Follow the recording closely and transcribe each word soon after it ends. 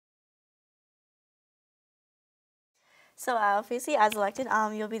So obviously, as elected,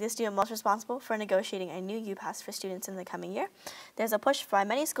 you'll be the student most responsible for negotiating a new UPass for students in the coming year. There's a push by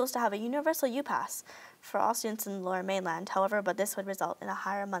many schools to have a universal UPass for all students in the Lower Mainland, however, but this would result in a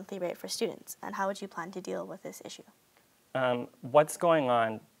higher monthly rate for students. And how would you plan to deal with this issue? What's going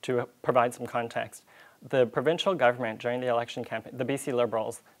on, to provide some context, the provincial government during the election campaign, the BC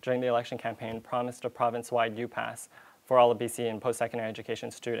Liberals during the election campaign promised a province-wide UPass for all of BC and post-secondary education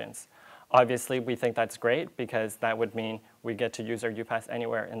students. Obviously, we think that's great because that would mean we get to use our UPass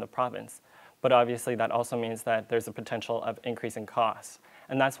anywhere in the province. But obviously, that also means that there's a potential of increasing costs.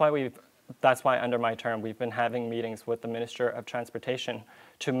 And that's why under my term, we've been having meetings with the Minister of Transportation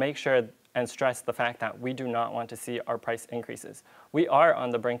to make sure and stress the fact that we do not want to see our price increases. We are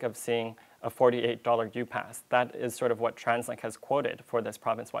on the brink of seeing a $48 UPass. That is sort of what TransLink has quoted for this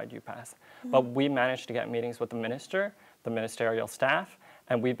province-wide UPass. But we managed to get meetings with the minister, the ministerial staff,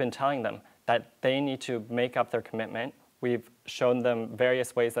 and we've been telling them that they need to make up their commitment. We've shown them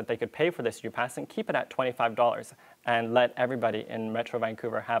various ways that they could pay for this UPass and keep it at $25 and let everybody in Metro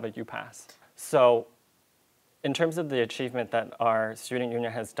Vancouver have a UPass. So in terms of the achievement that our student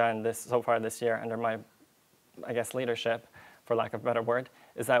union has done so far this year under my, leadership, for lack of a better word,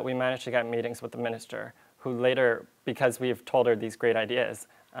 is that we managed to get meetings with the minister, who later, because we've told her these great ideas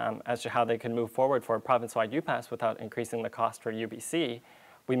as to how they could move forward for a province-wide UPass without increasing the cost for Ubyssey,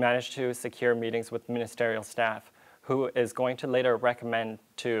 we managed to secure meetings with ministerial staff, who is going to later recommend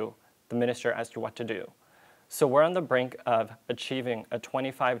to the minister as to what to do. So we're on the brink of achieving a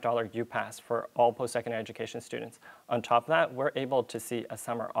 $25 UPass for all post-secondary education students. On top of that, we're able to see a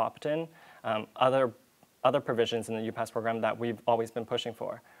summer opt-in, other provisions in the UPass program that we've always been pushing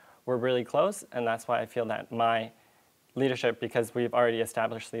for. We're really close, and that's why I feel that my leadership, because we've already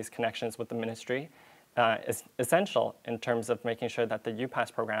established these connections with the ministry, is essential in terms of making sure that the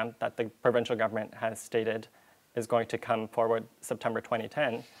UPass program that the provincial government has stated is going to come forward September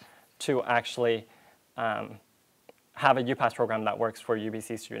 2010 to actually have a UPass program that works for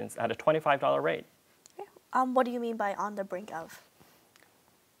Ubyssey students at a $25 rate. Okay. What do you mean by on the brink of?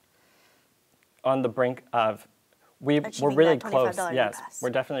 On the brink of, we're really close. Yes, UPass.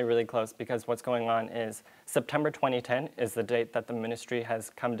 we're definitely really close, because what's going on is September 2010 is the date that the ministry has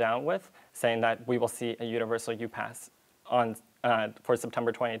come down with, saying that we will see a universal UPass for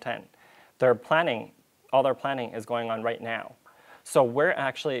September 2010. All their planning is going on right now. So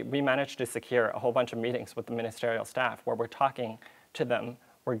we managed to secure a whole bunch of meetings with the ministerial staff where we're talking to them.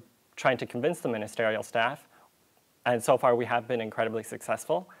 We're trying to convince the ministerial staff, and so far we have been incredibly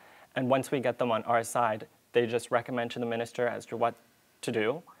successful. And once we get them on our side, they just recommend to the minister as to what to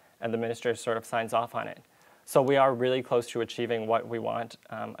do, and the minister sort of signs off on it. So we are really close to achieving what we want,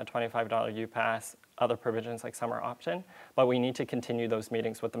 a $25 UPass, other provisions like summer opt-in, but we need to continue those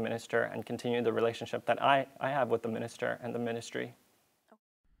meetings with the minister and continue the relationship that I have with the minister and the ministry.